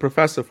is a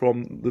professor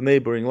from the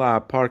neighboring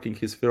lab parking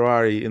his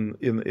Ferrari in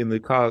the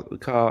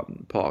car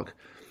park.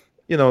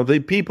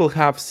 The people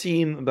have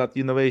seen that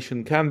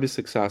innovation can be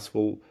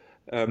successful.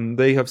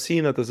 They have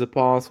seen it as a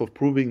path of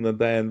proving that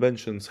their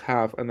inventions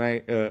have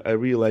a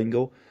real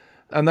angle.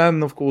 And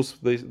then, of course,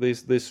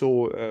 they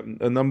saw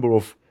a number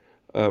of,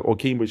 or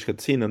Cambridge had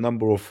seen a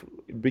number of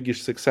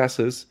biggish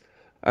successes.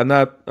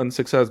 And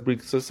success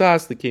brings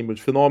success. The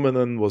Cambridge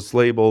phenomenon was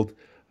labeled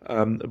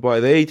by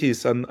the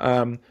 80s,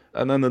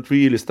 and then it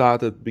really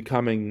started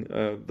becoming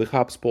the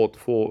hub spot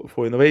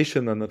for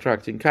innovation and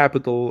attracting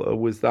capital.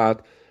 With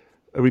that,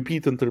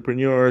 repeat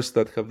entrepreneurs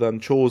that have then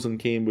chosen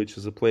Cambridge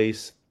as a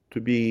place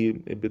to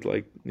be, a bit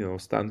like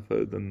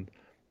Stanford and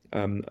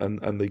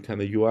the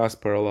kind of US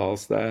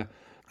parallels there.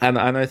 And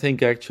I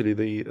think actually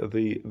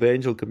the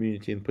angel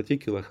community in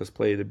particular has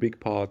played a big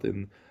part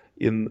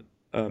in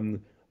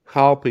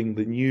helping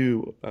the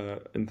new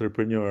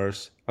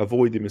entrepreneurs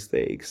avoid the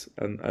mistakes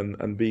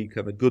and be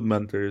kind of good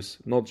mentors,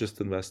 not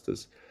just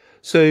investors.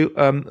 So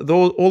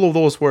all of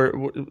those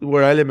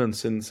were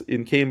elements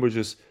in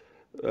Cambridge's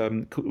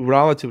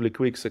relatively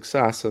quick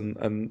success.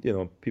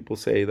 And people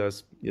say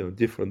there's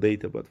different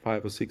data, but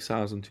 5,000 or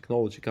 6,000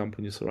 technology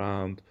companies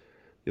around,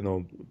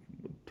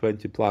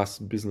 20 plus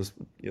business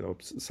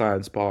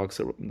science parks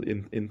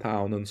in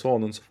town, and so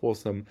on and so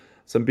forth.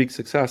 Some big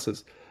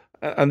successes.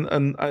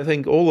 And I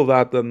think all of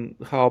that then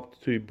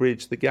helped to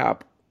bridge the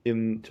gap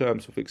in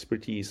terms of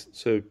expertise.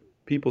 So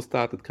people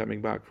started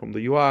coming back from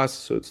the US.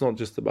 So it's not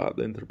just about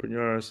the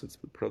entrepreneurs, it's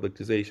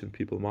productization,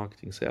 people,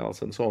 marketing,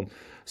 sales, and so on.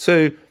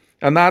 So,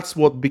 and that's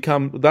when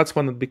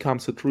it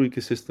becomes a true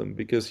ecosystem,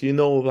 because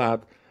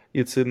that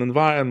it's an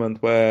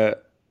environment where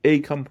a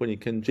company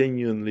can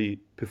genuinely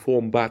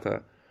perform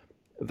better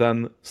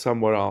than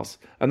somewhere else.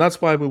 And that's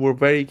why we were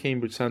very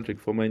Cambridge centric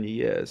for many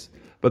years.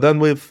 But then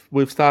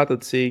we've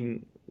started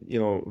seeing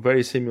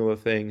very similar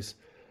things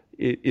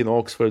in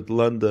Oxford,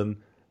 London,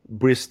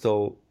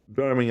 Bristol,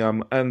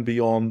 Birmingham, and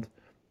beyond,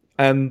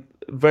 and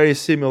very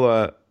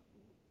similar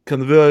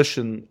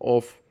conversion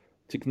of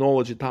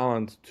technology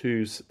talent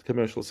to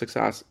commercial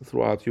success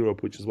throughout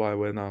Europe, which is why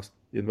we're now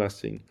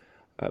investing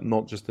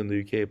not just in the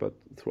UK, but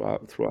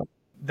throughout.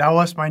 That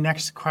was my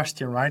next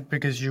question, right?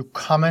 Because you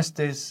commented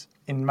this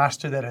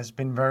investor that has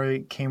been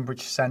very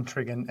Cambridge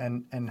centric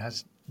and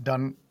has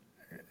done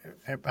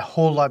a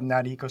whole lot in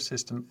that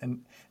ecosystem,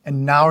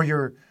 and now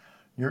you're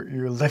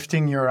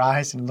lifting your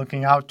eyes and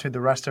looking out to the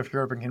rest of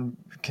Europe and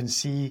can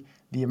see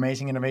the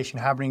amazing innovation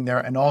happening there,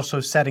 and also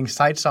setting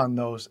sights on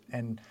those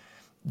and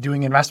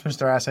doing investments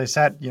there. As I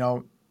said,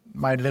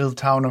 my little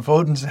town of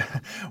Odense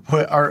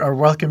are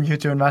welcome you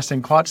to invest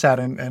in QuadSat,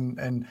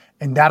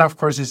 and that of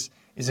course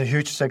is a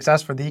huge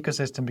success for the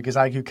ecosystem, because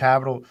IQ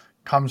Capital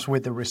comes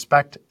with the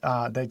respect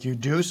that you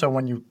do. So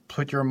when you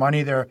put your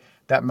money there,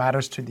 that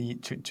matters to the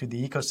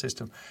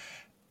ecosystem.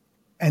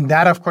 And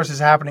that, of course, is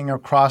happening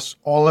across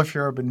all of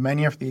Europe in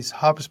many of these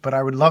hubs. But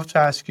I would love to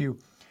ask you,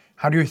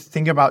 how do you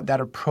think about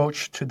that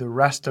approach to the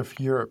rest of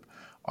Europe?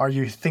 Are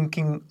you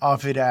thinking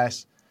of it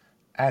as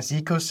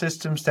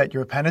ecosystems that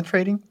you're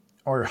penetrating,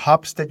 or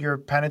hubs that you're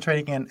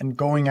penetrating and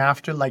going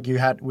after like you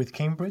had with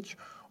Cambridge?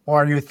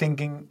 Or are you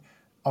thinking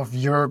of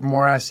Europe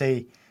more as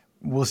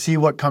we'll see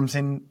what comes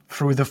in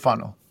through the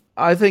funnel?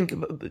 I think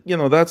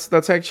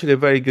that's actually a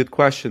very good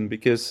question,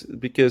 because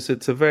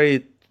it's a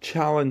very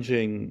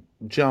challenging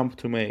jump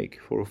to make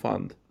for a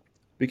fund.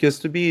 Because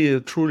to be a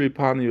truly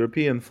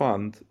pan-European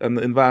fund and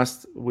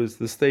invest with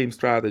the same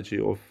strategy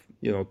of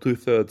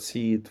 2/3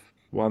 seed,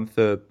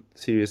 1/3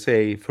 Series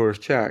A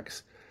first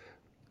checks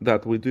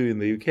that we do in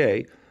the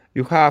UK,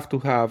 you have to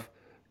have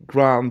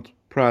ground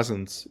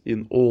presence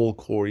in all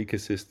core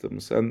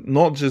ecosystems, and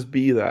not just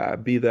be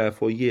there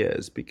for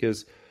years.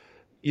 Because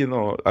I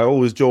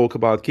always joke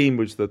about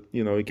Cambridge that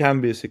it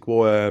can be a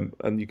Sequoia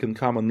and you can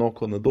come and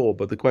knock on the door,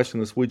 but the question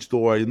is, which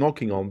door are you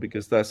knocking on?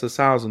 Because there's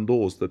 1,000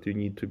 doors that you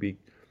need to be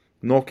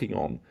knocking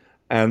on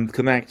and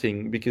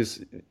connecting,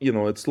 because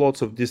it's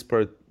lots of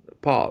disparate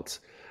parts.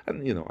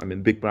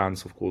 And big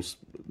brands, of course,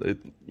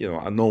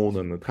 are known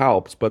and it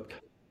helps, but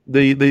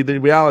the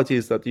reality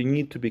is that you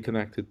need to be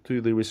connected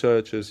to the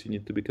researchers, you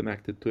need to be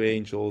connected to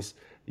angels,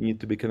 you need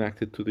to be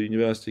connected to the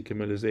university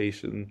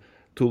commercialization,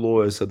 to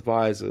lawyers,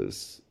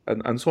 advisors,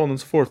 and so on and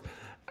so forth.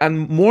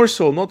 and more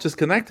so, not just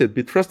connected,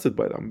 be trusted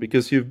by them,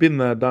 because you've been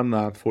there, done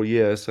that for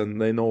years, and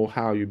they know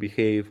how you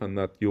behave and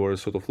that you're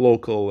sort of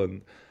local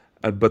and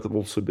but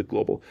also a bit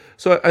global.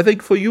 So I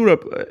think for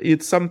Europe,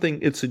 it's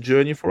a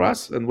journey for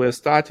us, and we're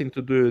starting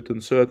to do it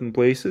in certain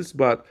places,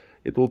 but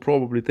it will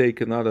probably take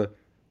another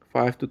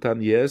 5 to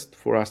 10 years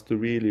for us to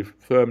really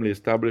firmly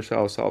establish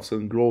ourselves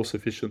and grow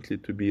sufficiently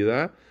to be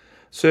there.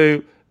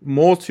 So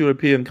most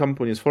European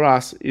companies for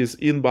us is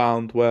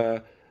inbound,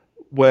 where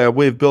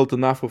we've built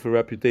enough of a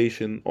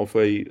reputation of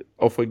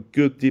a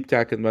good deep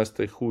tech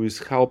investor who is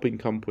helping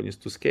companies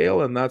to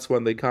scale, and that's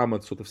when they come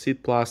at sort of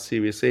seed plus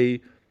Series A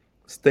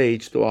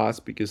stage to us,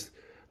 because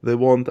they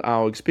want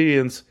our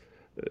experience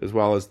as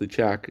well as the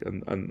check,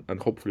 and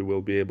hopefully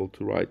we'll be able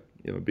to write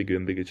bigger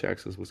and bigger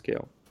checks as we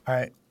scale.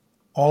 I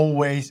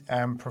always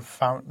am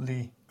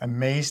profoundly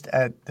amazed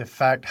at the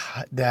fact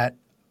that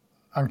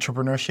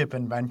entrepreneurship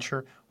and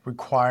venture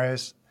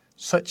requires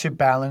such a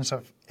balance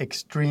of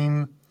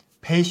extreme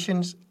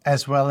patience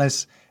as well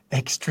as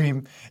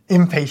extreme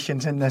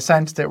impatience, in the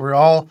sense that we're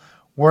all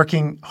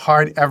working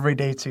hard every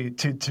day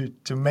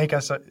to make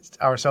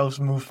ourselves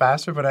move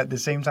faster, but at the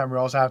same time we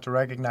also have to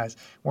recognize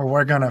we're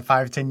working on a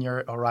 5-10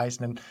 year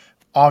horizon. And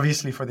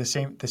obviously for the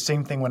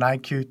same thing when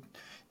IQ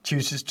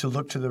chooses to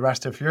look to the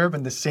rest of Europe,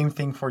 and the same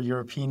thing for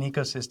European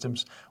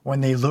ecosystems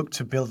when they look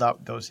to build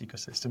out those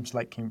ecosystems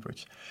like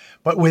Cambridge.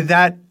 But with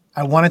that,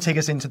 I want to take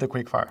us into the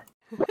quickfire.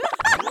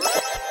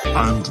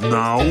 And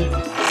now,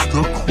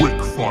 the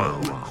quickfire.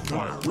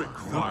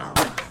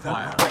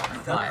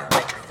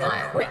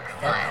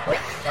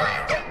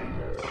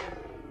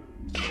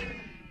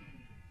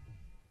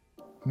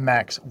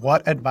 Max,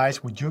 what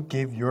advice would you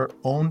give your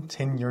own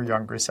 10-year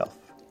younger self?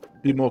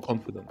 Be more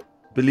confident.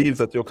 Believe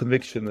that your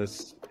conviction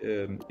is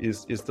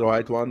the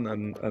right one,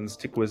 and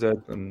stick with it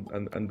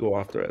and go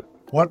after it.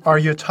 What are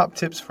your top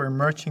tips for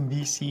emerging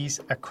VCs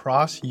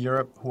across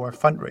Europe who are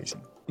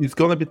fundraising? It's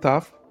going to be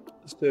tough,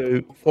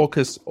 so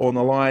focus on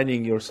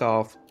aligning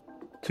yourself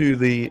to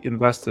the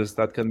investors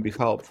that can be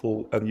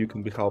helpful, and you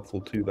can be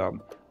helpful to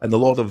them. And a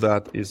lot of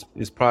that is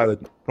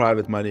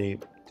private money,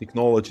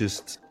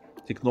 technologists,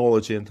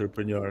 technology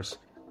entrepreneurs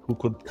who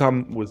could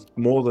come with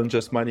more than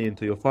just money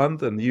into your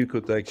fund, and you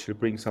could actually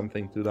bring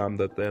something to them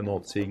that they're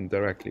not seeing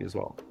directly as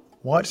well.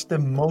 What's the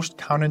most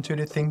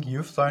counterintuitive thing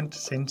you've learned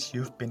since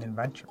you've been in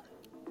venture?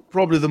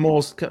 Probably the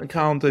most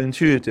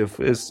counterintuitive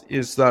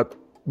is that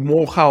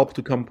more help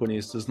to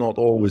companies is not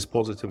always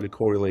positively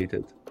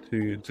correlated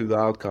to the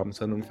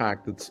outcomes, and in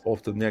fact it's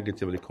often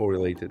negatively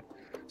correlated.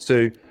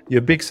 So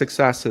your big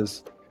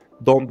successes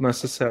don't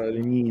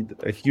necessarily need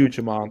a huge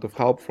amount of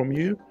help from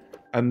you,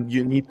 and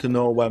you need to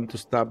know when to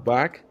step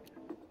back.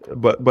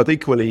 But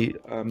equally,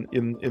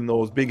 in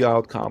those big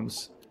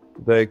outcomes,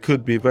 there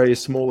could be very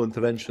small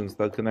interventions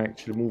that can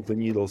actually move the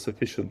needle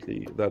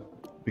sufficiently that,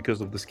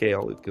 because of the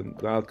scale,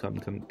 the outcome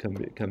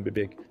can be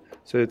big.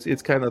 So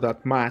it's kind of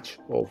that match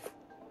of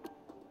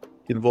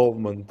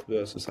involvement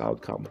versus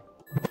outcome.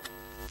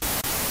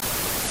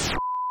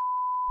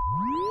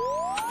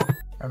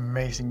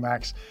 Amazing,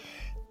 Max.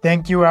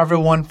 Thank you,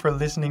 everyone, for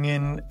listening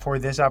in for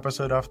this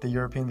episode of the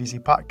European VC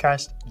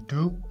podcast.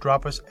 Do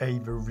drop us a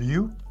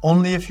review,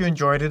 only if you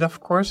enjoyed it, of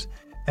course,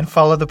 and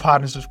follow the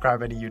pod and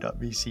subscribe at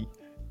EU.VC.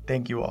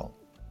 Thank you all.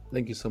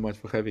 Thank you so much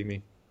for having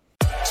me.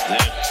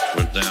 This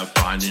was their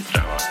finest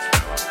hour.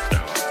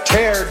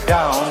 Tear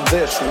down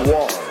this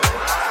wall.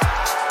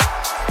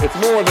 It's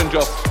more than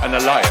just an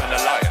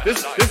alliance.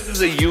 This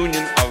is a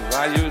union of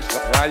values.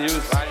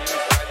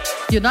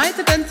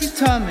 United and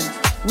determined,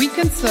 we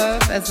can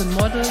serve as a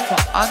model for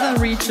other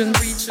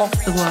regions of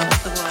the world.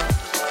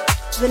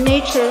 The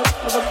nature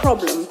of a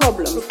problem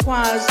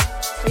requires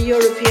a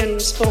European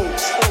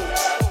response.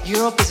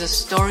 Europe is a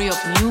story of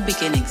new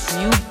beginnings.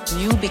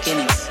 New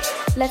beginnings.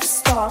 Let's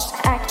start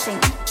acting.